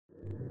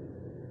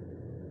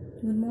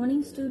Good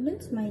morning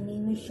students, my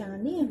name is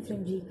Shalini. I am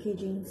from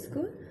G.K.Jain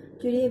school.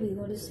 Today we are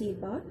going to see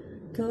about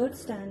 3rd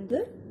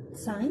standard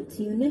science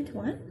unit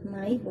 1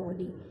 my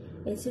body.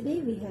 Yesterday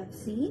we have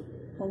seen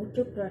how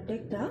to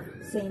protect our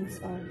sense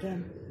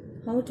organ,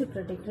 how to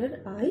protect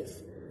our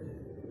eyes.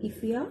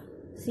 If we are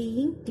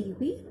seeing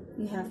TV,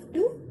 you have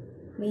to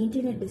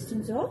maintain a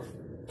distance of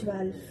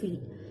 12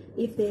 feet.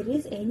 If there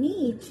is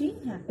any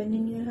itching happen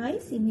in your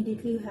eyes,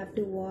 immediately you have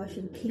to wash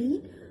and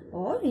clean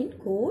or in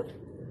cold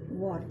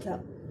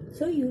water.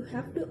 So you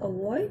have to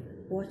avoid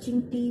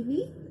watching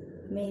TV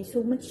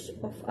so much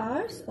of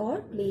hours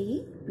or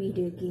playing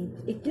video games.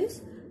 It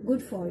is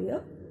good for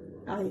your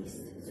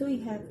eyes. So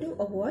you have to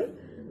avoid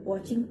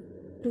watching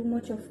too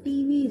much of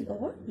TVs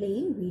or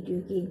playing video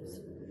games.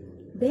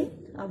 Then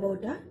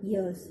about our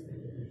ears.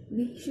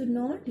 We should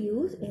not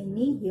use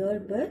any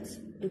earbuds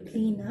to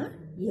clean our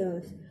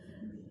ears.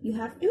 You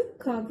have to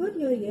cover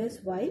your ears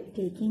while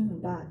taking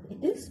a bath.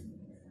 It is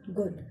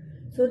good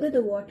so that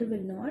the water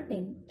will not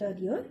enter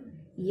your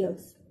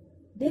ears.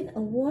 Then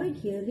avoid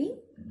hearing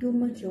too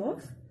much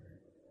of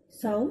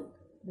sound,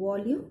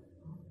 volume,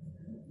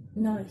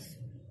 noise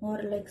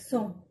or like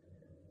song.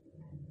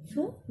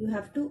 So you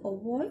have to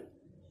avoid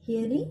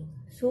hearing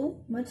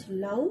so much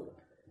loud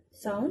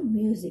sound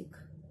music.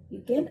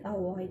 You can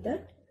avoid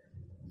that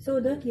so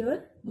that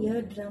your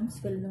eardrums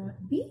will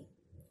not be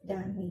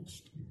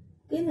damaged.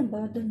 Then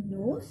about the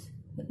nose,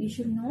 you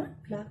should not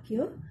pluck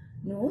your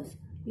nose.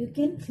 You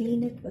can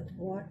clean it with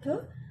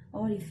water,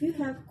 or if you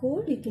have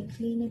cold, you can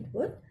clean it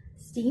with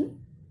steam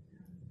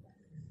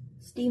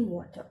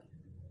water.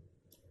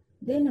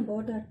 Then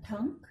about our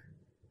tongue,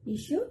 you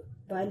should,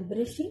 while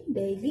brushing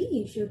daily,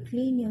 you should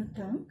clean your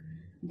tongue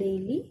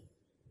daily.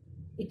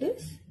 It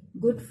is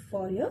good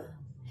for your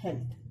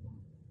health.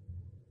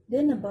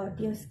 Then about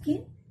your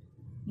skin,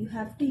 you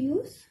have to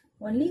use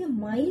only a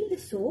mild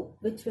soap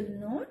which will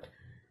not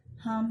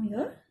harm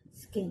your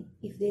skin.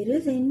 If there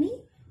is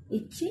any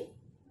itching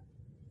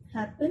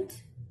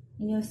happens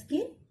in your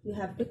skin, you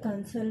have to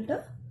consult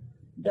a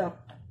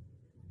doctor.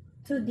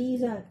 So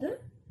these are the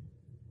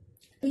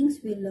things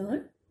we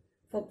learn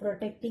for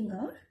protecting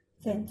our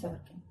sense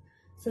organ.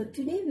 So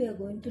today we are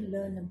going to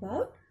learn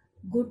about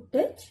good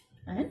touch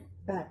and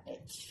bad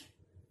touch.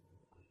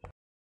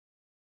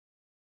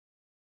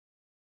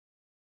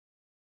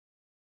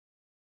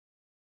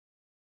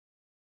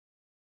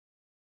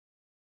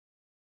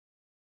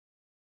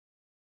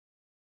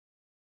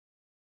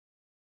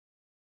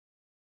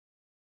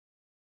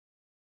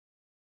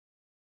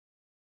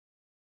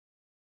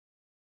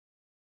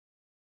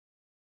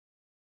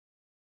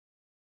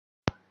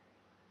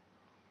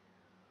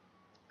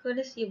 Going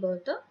to see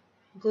about the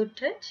good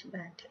touch,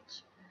 bad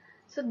touch.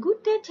 So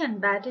good touch and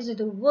bad touch are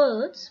the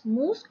words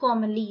most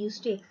commonly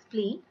used to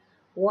explain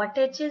what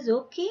touch is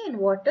okay and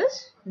what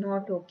is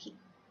not okay.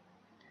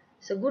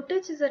 So good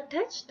touch is a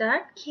touch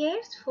that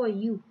cares for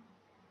you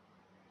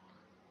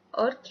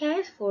or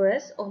cares for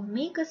us or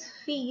make us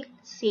feel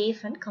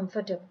safe and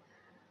comfortable.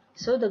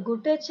 So the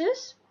good touch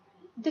is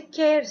the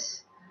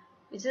cares,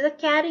 which is a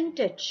caring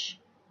touch.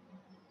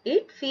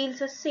 It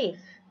feels us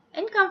safe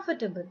and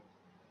comfortable.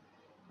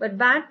 But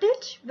bad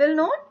touch will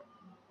not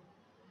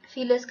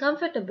feel as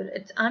comfortable.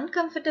 It's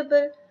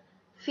uncomfortable,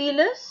 feel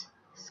as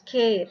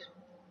scared.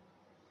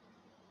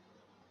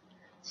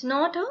 It's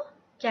not a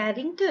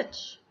caring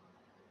touch.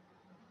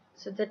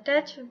 So the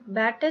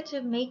bad touch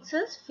makes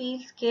us feel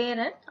scared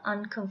and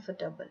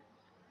uncomfortable.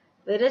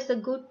 Whereas the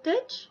good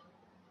touch,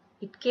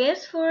 it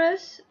cares for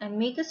us and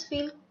makes us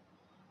feel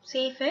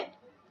safe and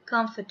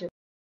comfortable.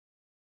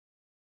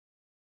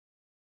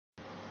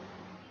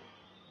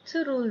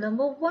 So rule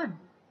number 1.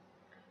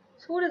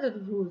 So what are the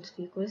rules?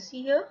 We're going to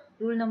see here.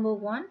 Rule number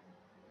 1.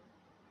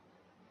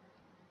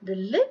 The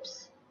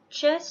lips,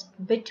 chest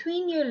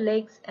between your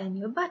legs and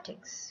your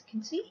buttocks. You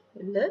can see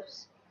your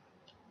lips,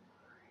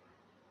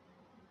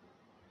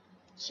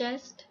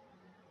 chest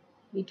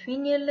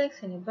between your legs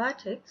and your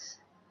buttocks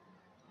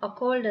are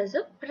called as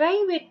a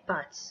private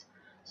parts.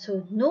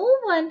 So no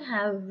one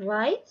have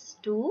rights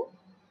to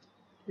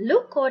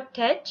look or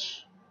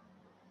touch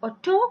or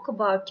talk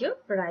about your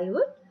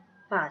private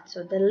parts.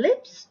 So the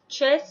lips,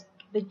 chest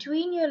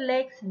between your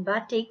legs and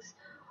buttocks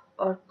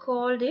are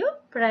called your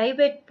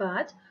private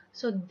parts.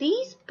 So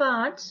these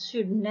parts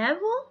should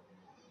never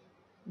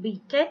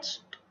be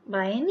touched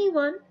by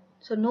anyone.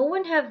 So no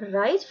one have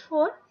rights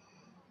for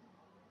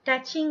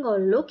touching or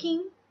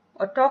looking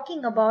or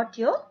talking about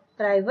your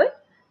private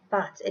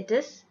parts. It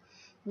is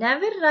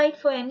never right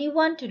for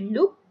anyone to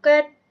look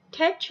at,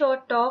 touch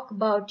or talk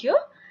about your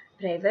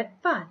private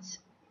parts.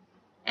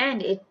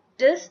 And it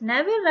is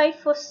never right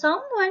for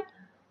someone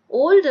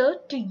older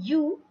to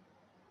you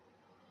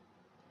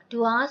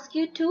to ask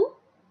you to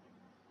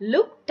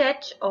look,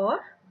 touch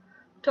or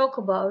talk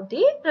about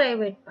their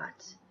private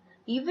parts.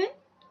 Even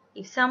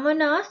if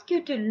someone asks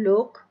you to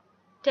look,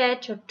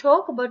 touch or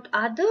talk about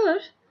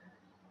others'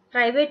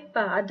 private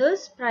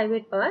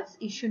parts,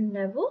 you should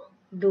never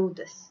do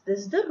this. This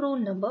is the rule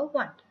number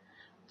 1.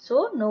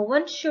 So no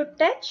one should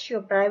touch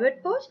your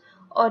private parts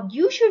or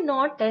you should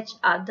not touch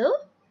other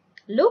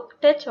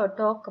look, touch or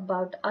talk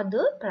about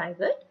other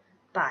private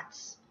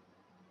parts.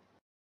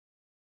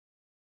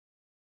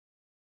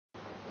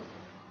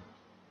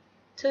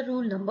 So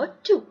rule number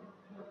 2.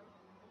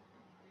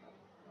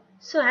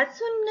 So as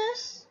soon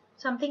as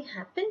something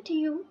happened to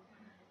you,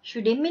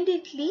 should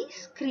immediately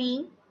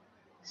scream,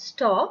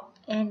 stop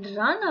and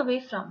run away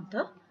from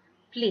the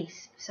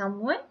place. If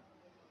someone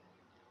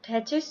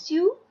touches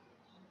you,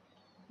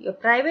 your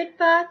private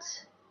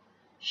parts,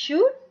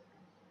 should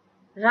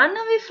run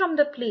away from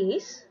the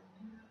place,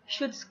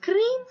 should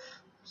scream,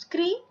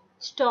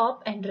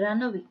 stop and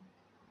run away.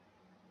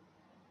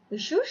 We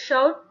should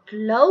shout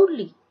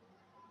loudly.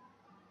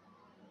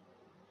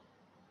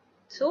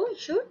 So you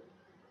should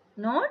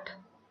not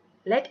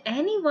let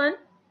anyone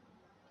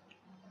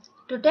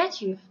to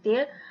touch you. If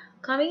they are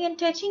coming and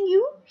touching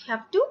you, you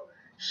have to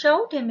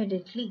shout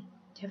immediately.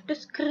 You have to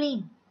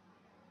scream.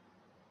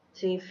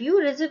 So if you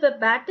receive a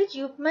bad touch,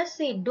 you must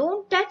say,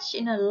 don't touch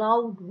in a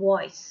loud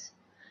voice.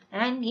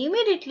 And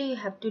immediately you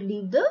have to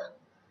leave the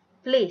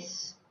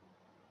place.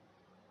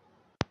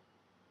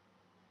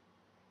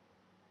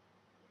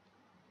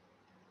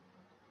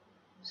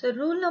 So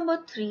rule number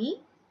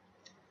 3,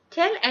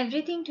 tell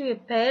everything to your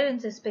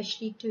parents,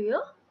 especially to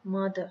your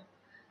mother.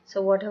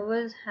 So whatever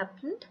has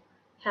happened,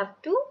 you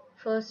have to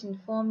first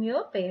inform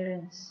your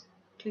parents,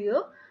 to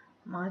your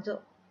mother.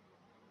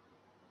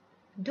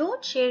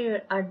 Don't share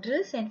your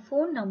address and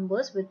phone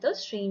numbers with the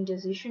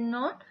strangers. You should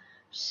not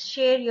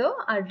share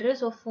your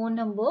address or phone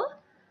number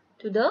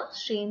to the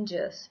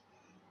strangers.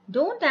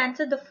 Don't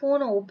answer the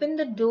phone or open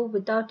the door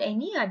without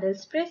any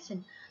adults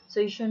present. So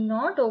you should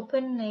not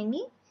open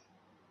any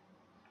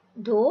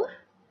door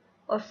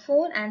or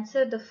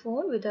answer the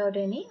phone without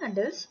any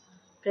adults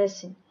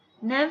present.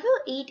 Never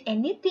eat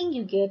anything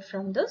you get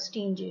from the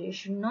stranger. You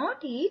should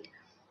not eat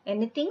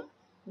anything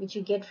which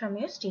you get from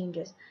your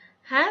strangers.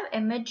 Have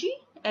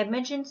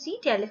emergency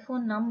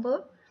telephone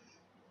number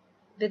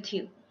with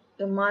you.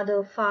 Your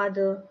mother,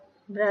 father,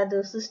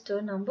 brother, sister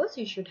numbers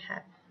you should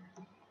have.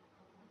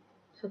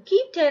 So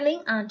keep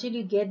telling until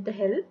you get the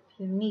help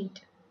you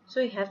need. So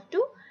you have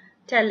to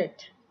tell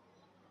it.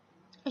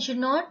 You should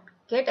not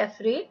get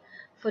afraid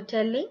for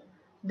telling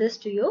this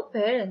to your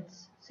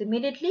parents. So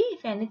immediately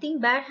if anything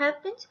bad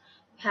happens,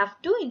 you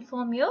have to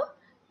inform your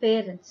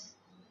parents.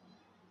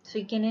 So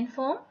you can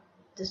inform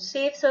the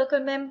safe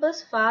circle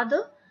members,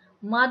 father,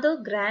 mother,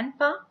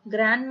 grandpa,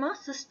 grandma,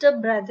 sister,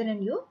 brother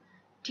and your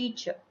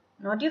teacher.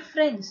 Not your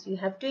friends. You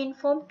have to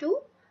inform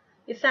to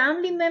your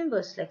family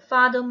members like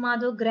father,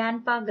 mother,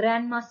 grandpa,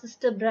 grandma,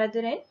 sister, brother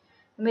and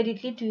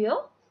immediately to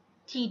your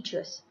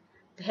teachers.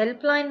 The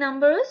helpline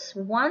number is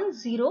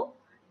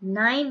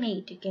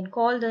 1098. You can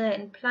call the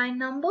helpline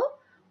number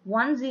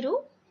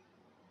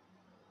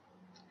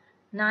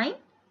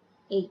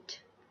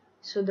 1098.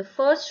 So the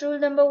first rule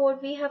number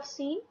what we have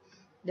seen,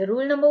 the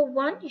rule number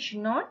 1, you should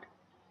not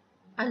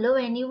allow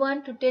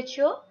anyone to touch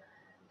your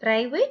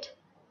private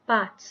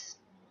parts,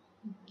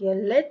 your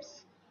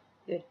lips,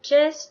 your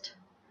chest,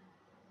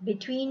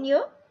 between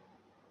your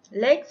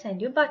legs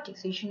and your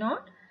buttocks. You should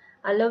not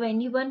allow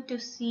anyone to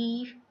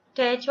see,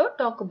 touch or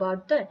talk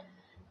about that.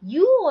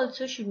 You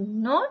also should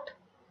not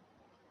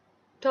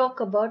talk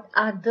about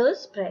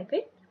others'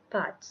 private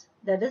parts.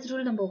 That is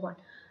rule number 1.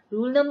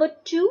 Rule number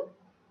 2,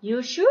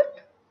 you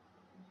should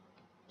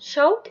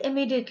shout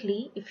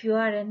immediately if you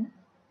are in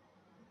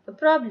a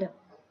problem.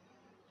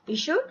 You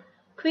should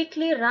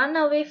quickly run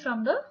away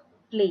from the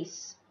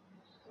place.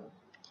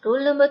 Rule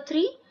number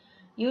 3,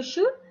 you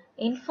should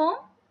inform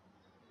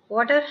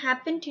what had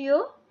happened to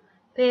your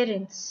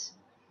parents,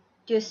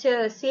 to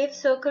your safe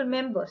circle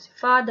members,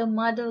 father,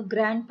 mother,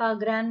 grandpa,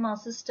 grandma,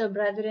 sister,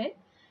 brother and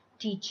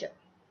teacher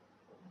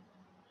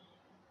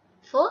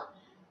for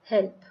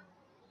help.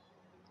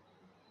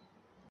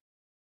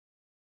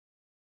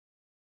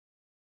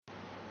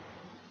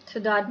 So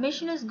the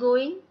admission is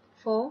going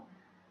for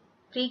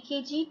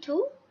pre-KG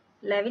to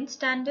 11th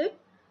standard.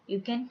 You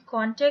can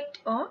contact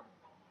our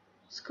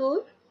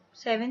school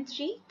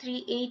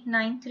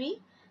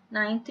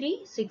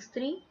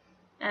 7338939363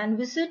 and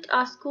visit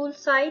our school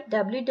site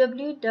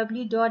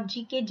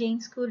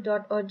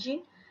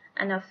www.gkjainschool.org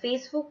and our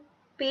Facebook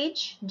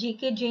page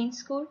GK Jain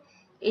School,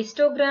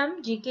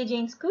 Instagram GK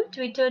Jain School,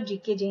 Twitter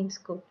GK Jain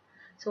School.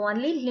 So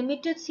only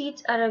limited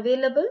seats are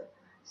available,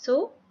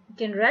 so you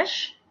can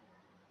rush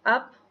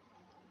up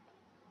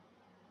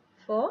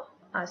for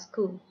our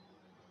school.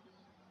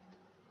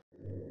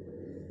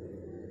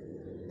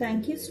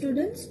 Thank you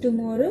students.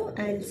 Tomorrow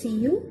I'll see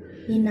you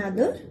in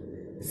another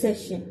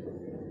session.